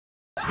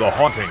The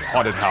Haunting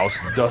Haunted House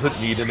doesn't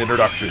need an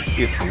introduction.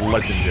 It's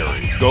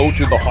legendary. Go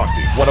to The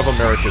Haunting, one of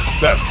America's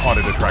best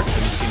haunted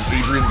attractions in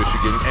Adrian,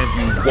 Michigan, and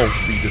you won't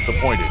be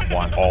disappointed.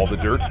 Want all the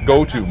dirt?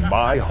 Go to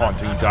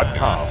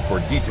myhaunting.com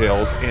for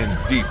details and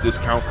deep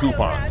discount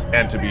coupons.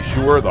 And to be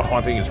sure The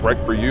Haunting is right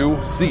for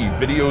you, see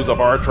videos of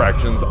our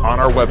attractions on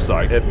our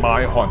website at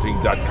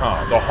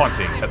myhaunting.com. The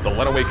Haunting at the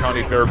Lenawee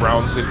County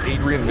Fairgrounds in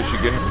Adrian,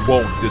 Michigan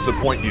won't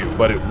disappoint you,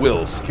 but it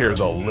will scare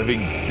the living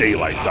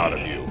daylights out of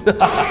you.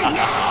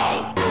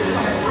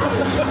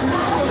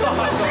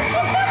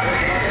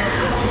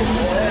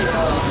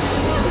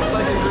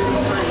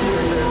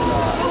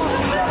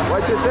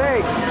 What you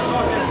think?